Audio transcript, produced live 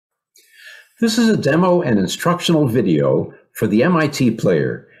This is a demo and instructional video for the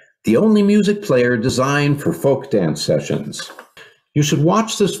MITPlayer, the only music player designed for folk dance sessions. You should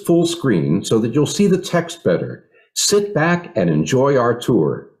watch this full screen so that you'll see the text better. Sit back and enjoy our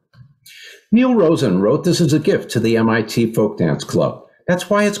tour. Neil Rosen wrote this as a gift to the MIT Folk Dance Club.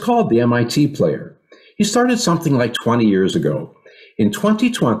 That's why it's called the MITPlayer. He started something like 20 years ago. In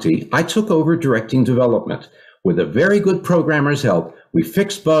 2020, I took over directing development. With a very good programmer's help, we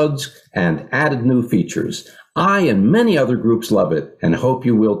fixed bugs and added new features. I and many other groups love it and hope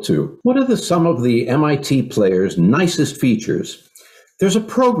you will too. What are some of the MITPlayer's nicest features? There's a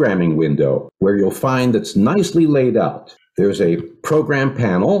programming window where you'll find that's nicely laid out. There's a program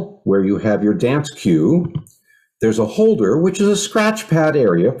panel where you have your dance cue. There's a holder, which is a scratch pad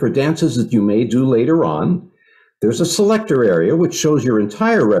area for dances that you may do later on. There's a selector area, which shows your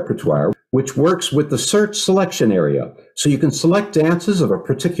entire repertoire, which works with the search selection area. So you can select dances of a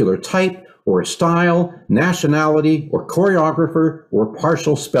particular type or style, nationality, or choreographer, or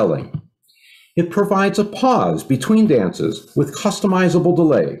partial spelling. It provides a pause between dances with customizable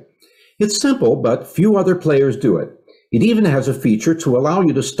delay. It's simple, but few other players do it. It even has a feature to allow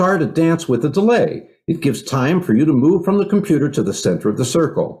you to start a dance with a delay. It gives time for you to move from the computer to the center of the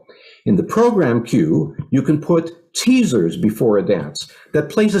circle. In the program cue, you can put teasers before a dance that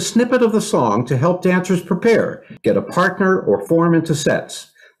plays a snippet of the song to help dancers prepare, get a partner, or form into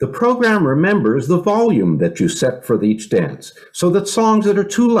sets. The program remembers the volume that you set for each dance, so that songs that are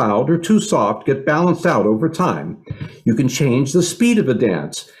too loud or too soft get balanced out over time. You can change the speed of a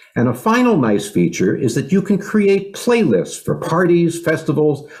dance. And a final nice feature is that you can create playlists for parties,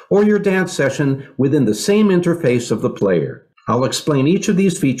 festivals, or your dance session within the same interface of the player. I'll explain each of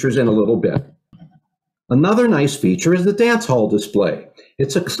these features in a little bit. Another nice feature is the dance hall display.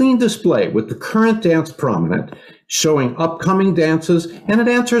 It's a clean display with the current dance prominent, showing upcoming dances, and it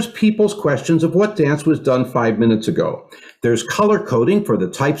answers people's questions of what dance was done 5 minutes ago. There's color coding for the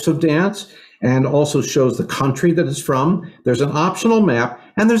types of dance, and also shows the country that it's from. There's an optional map,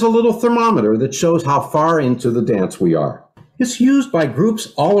 and there's a little thermometer that shows how far into the dance we are. It's used by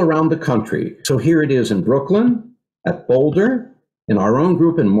groups all around the country. So here it is in Brooklyn, at Boulder, in our own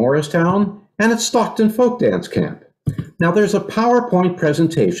group in Morristown, and at Stockton Folk Dance Camp. Now there's a PowerPoint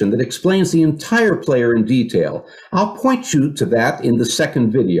presentation that explains the entire player in detail. I'll point you to that in the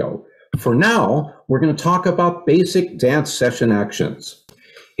second video. For now, we're going to talk about basic dance session actions.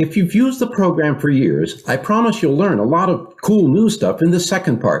 If you've used the program for years, I promise you'll learn a lot of cool new stuff in the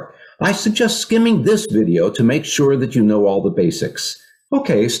second part. I suggest skimming this video to make sure that you know all the basics.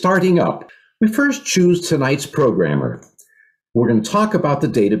 Okay, starting up. We first choose tonight's programmer. We're going to talk about the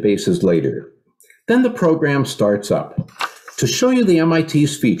databases later. Then the program starts up. To show you the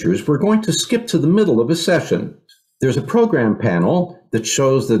MIT's features, we're going to skip to the middle of a session. There's a program panel that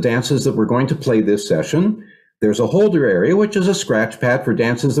shows the dances that we're going to play this session. There's a holder area, which is a scratch pad for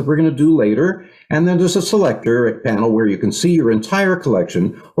dances that we're going to do later. And then there's a selector panel where you can see your entire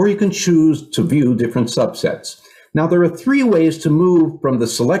collection, or you can choose to view different subsets. Now, there are 3 ways to move from the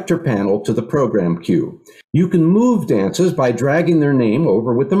selector panel to the program cue. You can move dances by dragging their name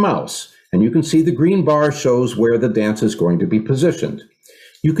over with the mouse, and you can see the green bar shows where the dance is going to be positioned.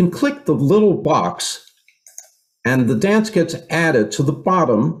 You can click the little box, and the dance gets added to the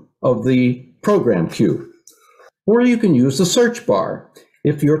bottom of the program cue. Or you can use the search bar.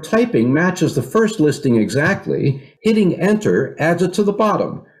 If your typing matches the first listing exactly, hitting enter adds it to the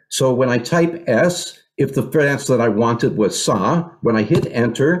bottom. So when I type S, if the dance that I wanted was Sa, when I hit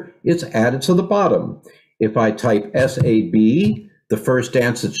enter, it's added to the bottom. If I type S-A-B, the first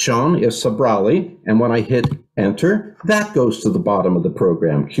dance that's shown is Sabrali, and when I hit enter, that goes to the bottom of the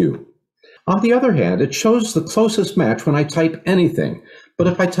program cue. On the other hand, it shows the closest match when I type anything. But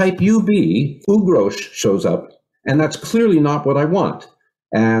if I type UB, Ugrosh shows up, and that's clearly not what I want.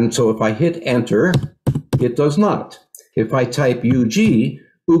 And so if I hit enter, it does not. If I type UG,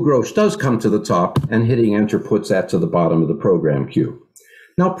 Ugrosh does come to the top, and hitting enter puts that to the bottom of the program cue.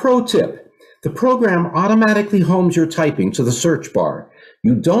 Now, pro tip, the program automatically homes your typing to the search bar.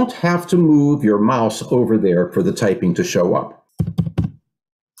 You don't have to move your mouse over there for the typing to show up.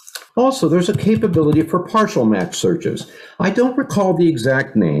 Also, there's a capability for partial match searches. I don't recall the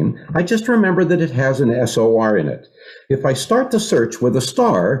exact name. I just remember that it has an SOR in it. If I start the search with a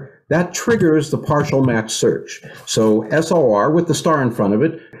star, that triggers the partial match search. So SOR with the star in front of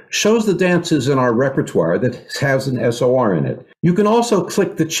it shows the dances in our repertoire that has an SOR in it. You can also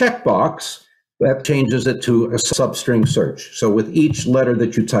click the checkbox. That changes it to a substring search. So with each letter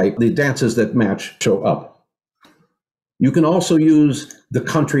that you type, the dances that match show up. You can also use the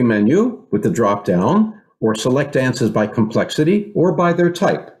country menu with the drop down, or select dances by complexity or by their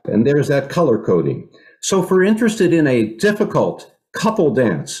type. And there's that color coding. So if we're interested in a difficult couple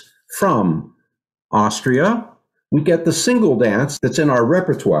dance from Austria, we get the single dance that's in our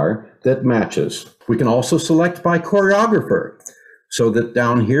repertoire that matches. We can also select by choreographer, so that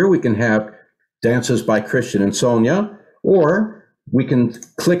down here we can have dances by Christian and Sonia, or we can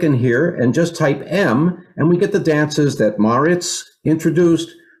click in here and just type M, and we get the dances that Maritz introduced,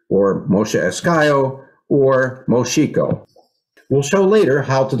 or Moshe Escaio, or Moshiko. We'll show later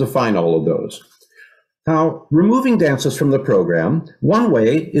how to define all of those. Now, removing dances from the program, one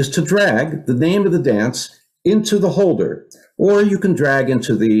way is to drag the name of the dance into the holder, or you can drag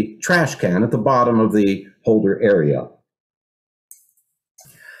into the trash can at the bottom of the holder area.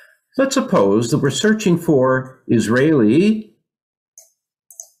 Let's suppose that we're searching for Israeli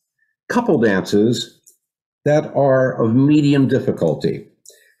couple dances that are of medium difficulty.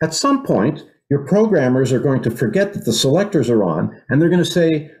 At some point, your programmers are going to forget that the selectors are on, and they're going to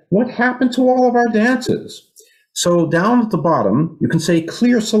say, what happened to all of our dances? So down at the bottom, you can say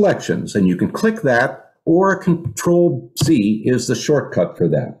clear selections, and you can click that, or Control-C is the shortcut for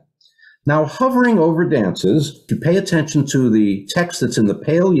that. Now, hovering over dances, if you pay attention to the text that's in the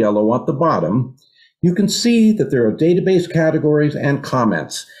pale yellow at the bottom, you can see that there are database categories and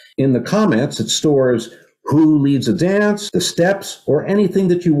comments. In the comments, it stores who leads a dance, the steps, or anything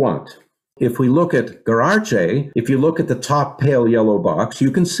that you want. If we look at Garace, if you look at the top pale yellow box,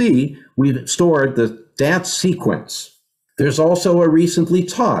 you can see we've stored the dance sequence. There's also a recently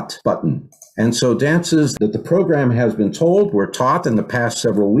taught button. And so dances that the program has been told were taught in the past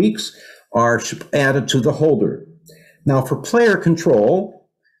several weeks are added to the holder. Now for player control,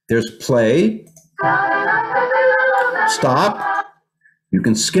 there's play, stop, you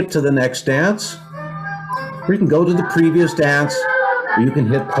can skip to the next dance, or you can go to the previous dance, or you can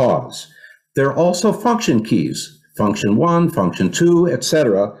hit pause. There are also function keys, function 1, function 2,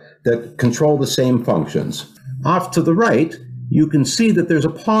 etc., that control the same functions. Off to the right, you can see that there's a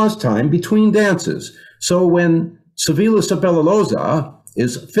pause time between dances. So when Sevilla Sabellaloza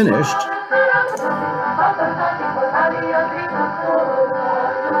is finished,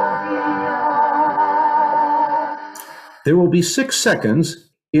 there will be 6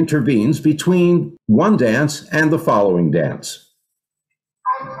 seconds intervenes between one dance and the following dance.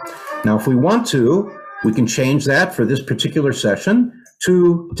 Now, if we want to, we can change that for this particular session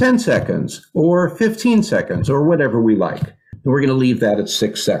to 10 seconds or 15 seconds or whatever we like. And we're going to leave that at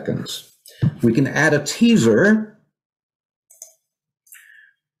 6 seconds. We can add a teaser,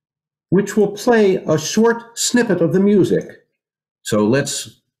 which will play a short snippet of the music. So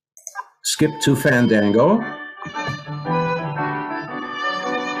let's skip to Fandango.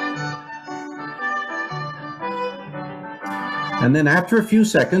 And then after a few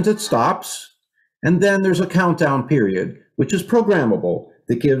seconds, it stops. And then there's a countdown period, which is programmable,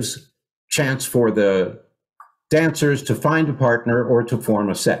 that gives chance for the dancers to find a partner or to form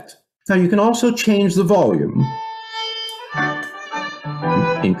a set. Now you can also change the volume,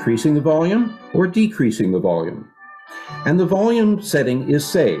 increasing the volume or decreasing the volume. And the volume setting is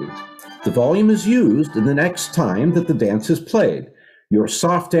saved. The volume is used in the next time that the dance is played. Your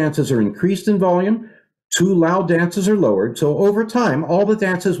soft dances are increased in volume, 2 loud dances are lowered, so over time, all the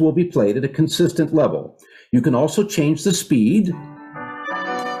dances will be played at a consistent level. You can also change the speed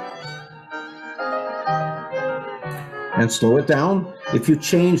and slow it down. If you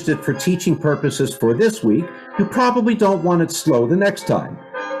changed it for teaching purposes for this week, you probably don't want it slow the next time.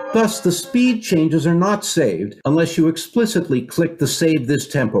 Thus, the speed changes are not saved unless you explicitly click the Save This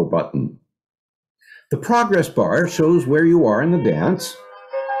Tempo button. The progress bar shows where you are in the dance,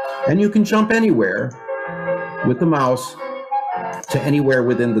 and you can jump anywhere with the mouse to anywhere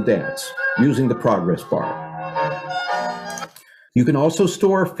within the dance using the progress bar. You can also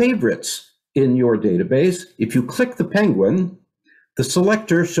store favorites in your database. If you click the penguin, the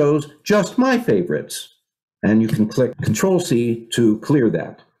selector shows just my favorites, and you can click Control-C to clear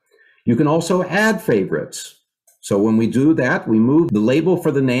that. You can also add favorites. So when we do that, we move the label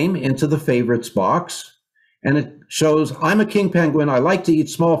for the name into the favorites box, and it shows, I'm a king penguin, I like to eat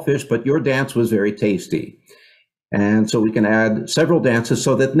small fish, but your dance was very tasty. And so we can add several dances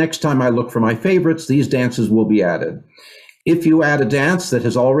so that next time I look for my favorites, these dances will be added. If you add a dance that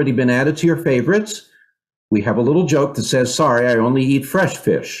has already been added to your favorites, we have a little joke that says, sorry, I only eat fresh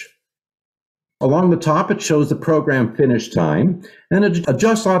fish. Along the top, it shows the program finish time, and it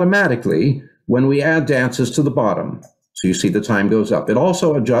adjusts automatically when we add dances to the bottom. So you see the time goes up. It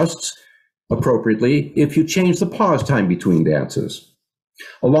also adjusts appropriately if you change the pause time between dances.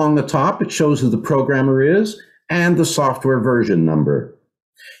 Along the top, it shows who the programmer is and the software version number.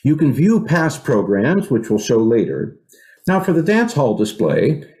 You can view past programs, which we'll show later. Now for the dance hall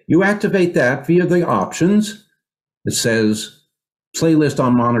display, you activate that via the options. It says Playlist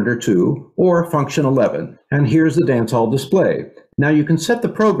on Monitor 2 or Function 11, and here's the dance hall display. Now you can set the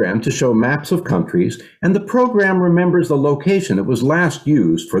program to show maps of countries, and the program remembers the location it was last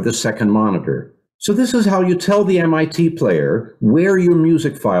used for the second monitor. So this is how you tell the MITPlayer where your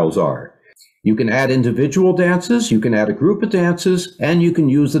music files are. You can add individual dances, you can add a group of dances, and you can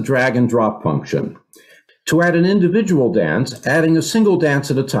use the drag and drop function. To add an individual dance, adding a single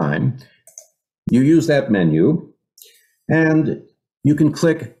dance at a time, you use that menu, and you can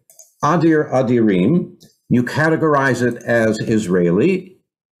click Adir Adirim. You categorize it as Israeli,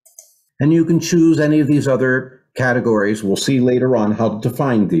 and you can choose any of these other categories. We'll see later on how to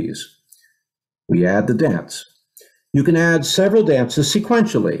define these. We add the dance. You can add several dances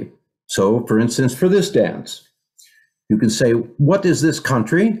sequentially. So, for instance, for this dance, you can say, what is this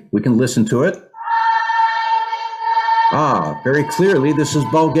country? We can listen to it. Ah, very clearly, this is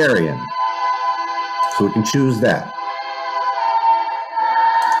Bulgarian. So we can choose that.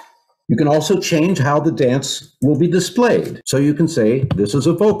 You can also change how the dance will be displayed. So you can say, this is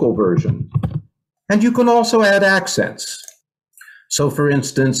a vocal version. And you can also add accents. So for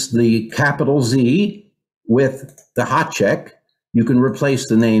instance, the capital Z with the hot check, you can replace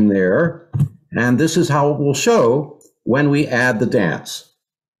the name there. And this is how it will show when we add the dance.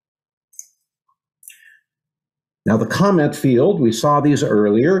 Now the comment field, we saw these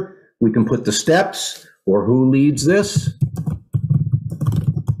earlier. We can put the steps or who leads this,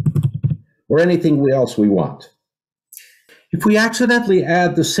 or anything else we want. If we accidentally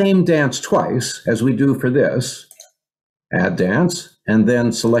add the same dance twice, as we do for this, add dance, and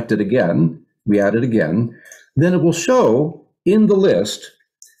then select it again, we add it again, then it will show in the list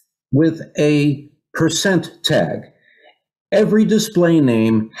with a percent tag. Every display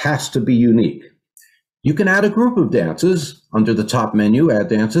name has to be unique. You can add a group of dances. Under the top menu, add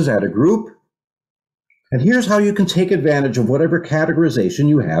dances, add a group. And here's how you can take advantage of whatever categorization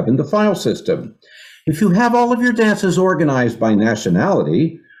you have in the file system. If you have all of your dances organized by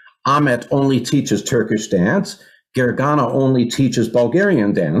nationality, Ahmet only teaches Turkish dance, Gergana only teaches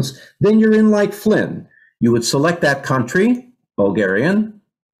Bulgarian dance, then you're in like Flynn. You would select that country, Bulgarian,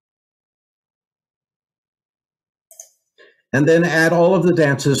 and then add all of the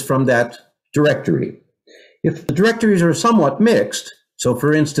dances from that directory. If the directories are somewhat mixed, so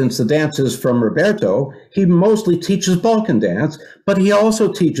for instance, the dances from Roberto, he mostly teaches Balkan dance, but he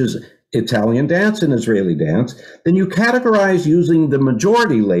also teaches Italian dance and Israeli dance, then you categorize using the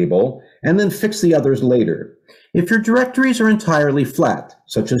majority label and then fix the others later. If your directories are entirely flat,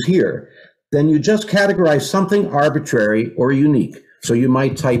 such as here, then you just categorize something arbitrary or unique. So you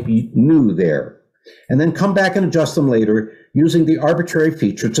might type new there, and then come back and adjust them later using the arbitrary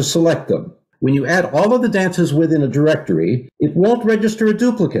feature to select them. When you add all of the dances within a directory, it won't register a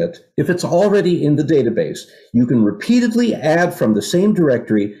duplicate if it's already in the database. You can repeatedly add from the same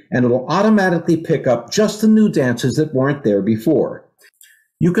directory, and it'll automatically pick up just the new dances that weren't there before.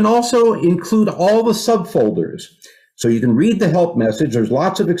 You can also include all the subfolders. So you can read the help message. There's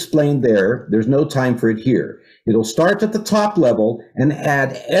lots of explained there. There's no time for it here. It'll start at the top level and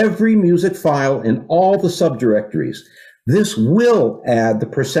add every music file in all the subdirectories. This will add the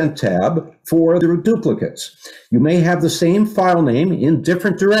percent tab for the duplicates. You may have the same file name in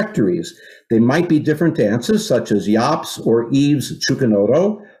different directories. They might be different dances, such as Yaps or Eve's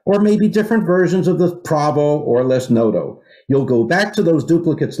Chukanoto, or maybe different versions of the Pravo or Les Noto. You'll go back to those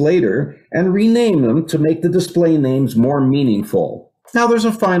duplicates later and rename them to make the display names more meaningful. Now there's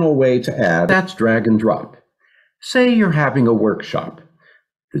a final way to add. That's drag and drop. Say you're having a workshop.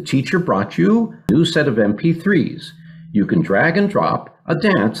 The teacher brought you a new set of MP3s. You can drag and drop a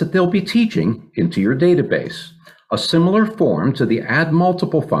dance that they'll be teaching into your database. A similar form to the Add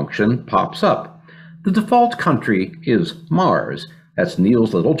Multiple function pops up. The default country is Mars. That's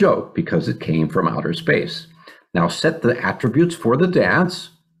Neil's little joke because it came from outer space. Now set the attributes for the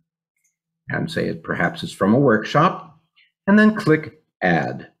dance and say perhaps it's from a workshop, and then click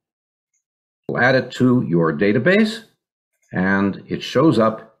Add. We'll add it to your database and it shows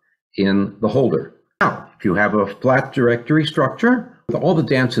up in the holder. Now, if you have a flat directory structure with all the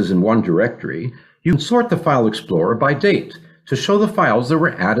dances in one directory, you can sort the File Explorer by date to show the files that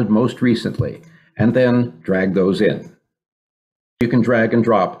were added most recently, and then drag those in. You can drag and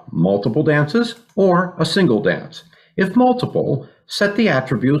drop multiple dances or a single dance. If multiple, set the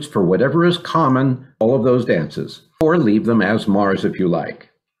attributes for whatever is common, all of those dances, or leave them as Mars if you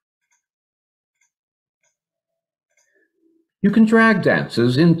like. You can drag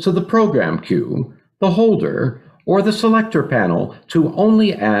dances into the program queue, the holder, or the selector panel to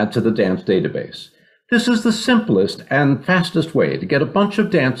only add to the dance database. This is the simplest and fastest way to get a bunch of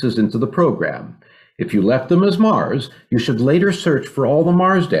dances into the program. If you left them as Mars, you should later search for all the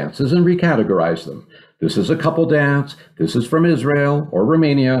Mars dances and recategorize them. This is a couple dance, this is from Israel or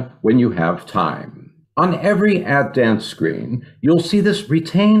Romania when you have time. On every Add Dance screen, you'll see this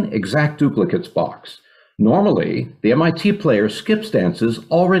Retain Exact Duplicates box. Normally, the MITPlayer skips dances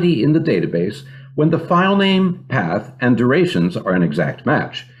already in the database when the file name, path, and durations are an exact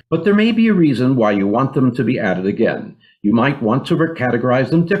match. But there may be a reason why you want them to be added again. You might want to categorize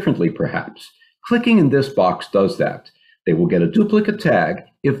them differently, perhaps. Clicking in this box does that. They will get a duplicate tag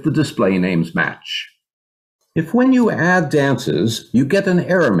if the display names match. If when you add dances, you get an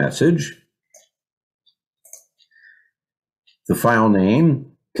error message, the file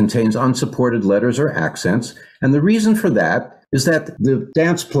name contains unsupported letters or accents, and the reason for that is that the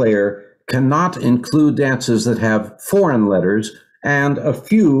dance player cannot include dances that have foreign letters and a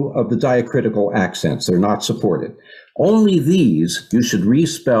few of the diacritical accents. They're not supported. Only these you should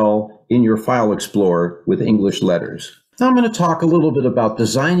respell in your file explorer with English letters. Now I'm going to talk a little bit about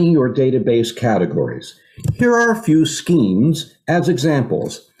designing your database categories. Here are a few schemes as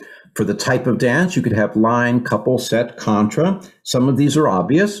examples. For the type of dance, you could have line, couple, set, contra. Some of these are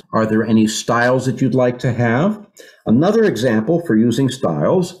obvious. Are there any styles that you'd like to have? Another example for using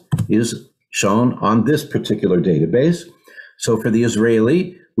styles is shown on this particular database. So for the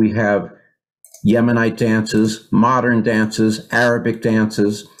Israeli, we have Yemenite dances, modern dances, Arabic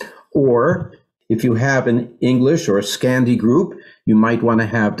dances, or if you have an English or a Scandi group, you might want to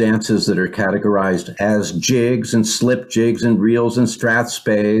have dances that are categorized as jigs and slip jigs and reels and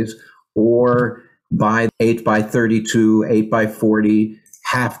strathspeys, or by 8x32, 8x40,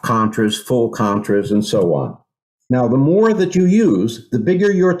 half contras, full contras, and so on. Now, the more that you use, the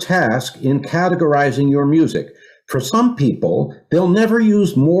bigger your task in categorizing your music. For some people, they'll never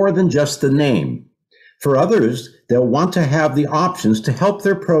use more than just the name. For others, they'll want to have the options to help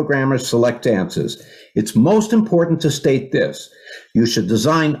their programmers select dances. It's most important to state this. You should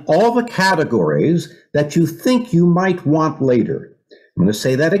design all the categories that you think you might want later. I'm going to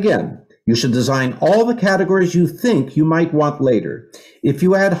say that again. You should design all the categories you think you might want later. If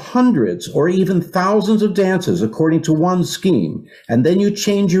you add hundreds or even thousands of dances according to one scheme, and then you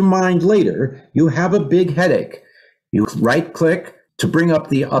change your mind later, you have a big headache. You right-click to bring up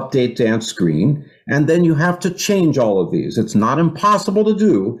the Update Dance screen, and then you have to change all of these. It's not impossible to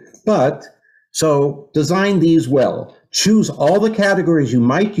do, but so design these well. Choose all the categories you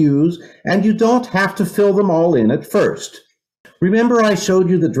might use, and you don't have to fill them all in at first. Remember I showed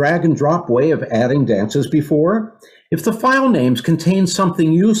you the drag and drop way of adding dances before? If the file names contain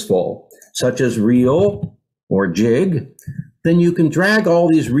something useful, such as reel or jig, then you can drag all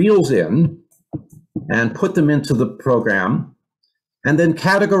these reels in and put them into the program, and then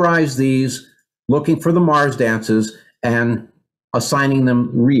categorize these, looking for the Mars dances and assigning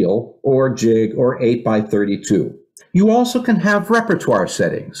them reel or jig or 8x32. You also can have repertoire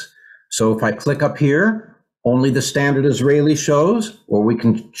settings. So if I click up here, only the standard Israeli shows, or we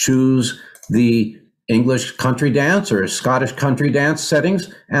can choose the English country dance or Scottish country dance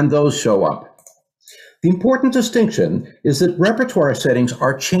settings, and those show up. The important distinction is that repertoire settings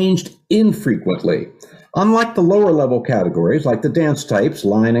are changed infrequently. Unlike the lower level categories, like the dance types,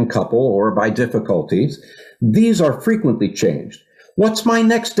 line and couple, or by difficulties, these are frequently changed. What's my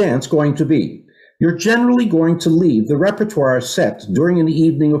next dance going to be? You're generally going to leave the repertoire set during an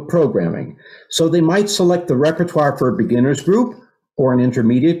evening of programming. So they might select the repertoire for a beginners group, or an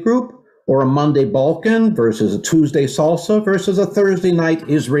intermediate group, or a Monday Balkan versus a Tuesday salsa versus a Thursday night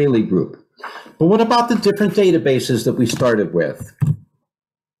Israeli group. But what about the different databases that we started with?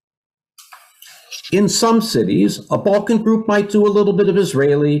 In some cities, a Balkan group might do a little bit of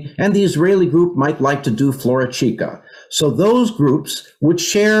Israeli, and the Israeli group might like to do Florichica. So those groups would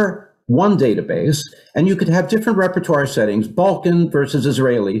share one database, and you could have different repertoire settings, Balkan versus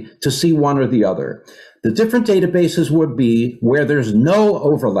Israeli, to see one or the other. The different databases would be where there's no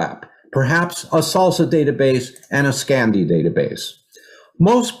overlap, perhaps a salsa database and a Scandi database.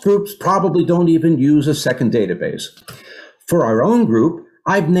 Most groups probably don't even use a second database. For our own group,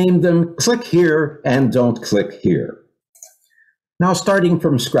 I've named them click here and don't click here. Now, starting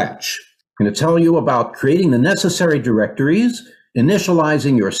from scratch, I'm going to tell you about creating the necessary directories,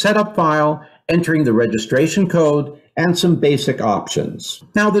 initializing your setup file, entering the registration code, and some basic options.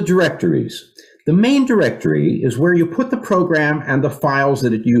 Now, the directories. The main directory is where you put the program and the files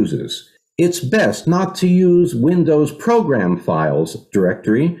that it uses. It's best not to use Windows Program Files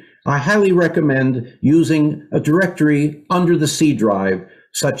directory. I highly recommend using a directory under the C drive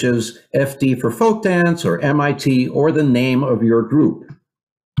such as FD for folk dance or MIT or the name of your group.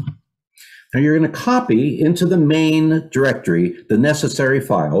 Now you're going to copy into the main directory the necessary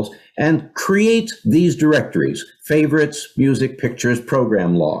files and create these directories: favorites, music, pictures,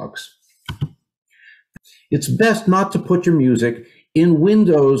 program logs. It's best not to put your music in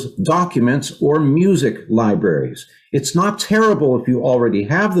Windows documents or music libraries. It's not terrible if you already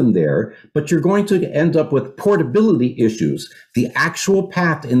have them there, but you're going to end up with portability issues. The actual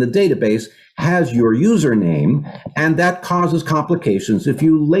path in the database has your username, and that causes complications if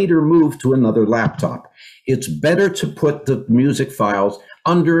you later move to another laptop. It's better to put the music files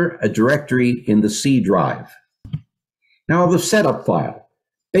under a directory in the C drive. Now the setup file,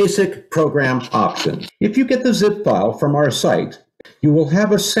 basic program options. If you get the zip file from our site, you will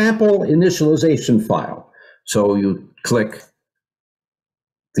have a sample initialization file. So you click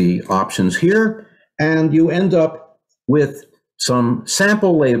the options here, and you end up with some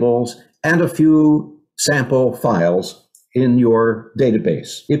sample labels and a few sample files in your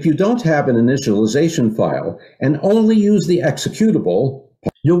database. If you don't have an initialization file and only use the executable,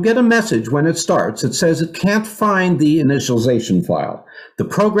 you'll get a message when it starts that says it can't find the initialization file. The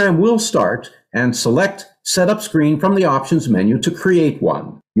program will start and select Setup Screen from the Options menu to create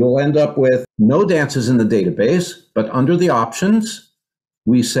one. You'll end up with no dances in the database, but under the options,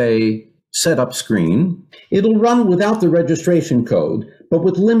 we say Setup Screen. It'll run without the registration code, but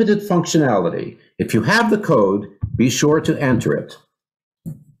with limited functionality. If you have the code, be sure to enter it.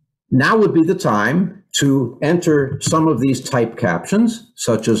 Now would be the time to enter some of these type captions,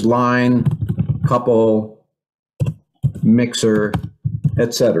 such as line, couple, mixer,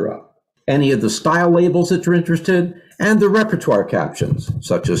 etc. Any of the style labels that you're interested, and the repertoire captions,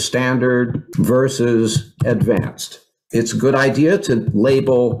 such as standard versus advanced. It's a good idea to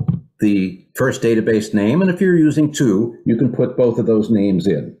label the first database name, and if you're using two, you can put both of those names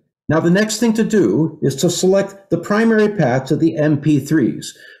in. Now, the next thing to do is to select the primary path to the MP3s.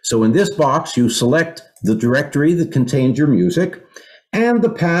 So in this box, you select the directory that contains your music and the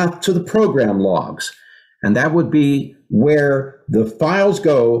path to the program logs. And that would be where the files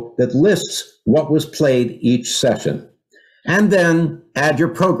go that lists what was played each session. And then add your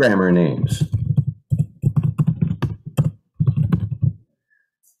programmer names.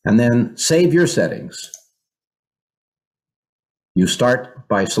 And then save your settings. You start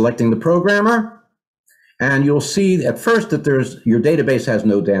by selecting the programmer, and you'll see at first that your database has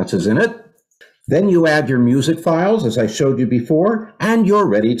no dances in it. Then you add your music files, as I showed you before, and you're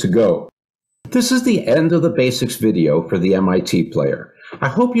ready to go. This is the end of the basics video for the MITPlayer. I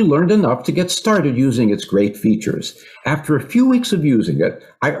hope you learned enough to get started using its great features. After a few weeks of using it,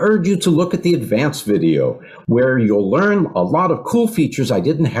 I urge you to look at the advanced video, where you'll learn a lot of cool features I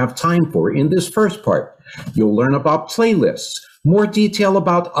didn't have time for in this first part. You'll learn about playlists, more detail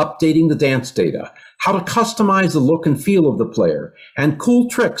about updating the dance data, how to customize the look and feel of the player, and cool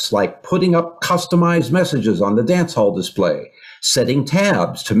tricks like putting up customized messages on the dance hall display, setting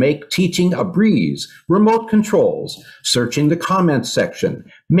tabs to make teaching a breeze, remote controls, searching the comments section,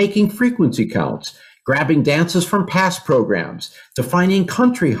 making frequency counts, grabbing dances from past programs, defining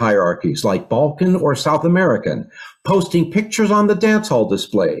country hierarchies like Balkan or South American, posting pictures on the dance hall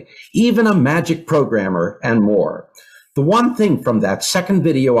display, even a magic programmer, and more. The one thing from that second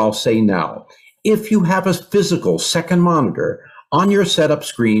video I'll say now: if you have a physical second monitor, on your setup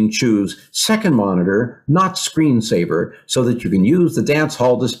screen, choose Second Monitor, not Screensaver, so that you can use the Dance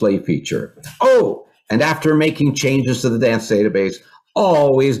Hall display feature. Oh, and after making changes to the dance database,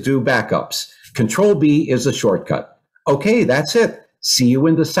 always do backups. Control B is a shortcut. Okay, that's it. See you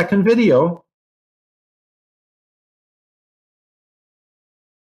in the second video.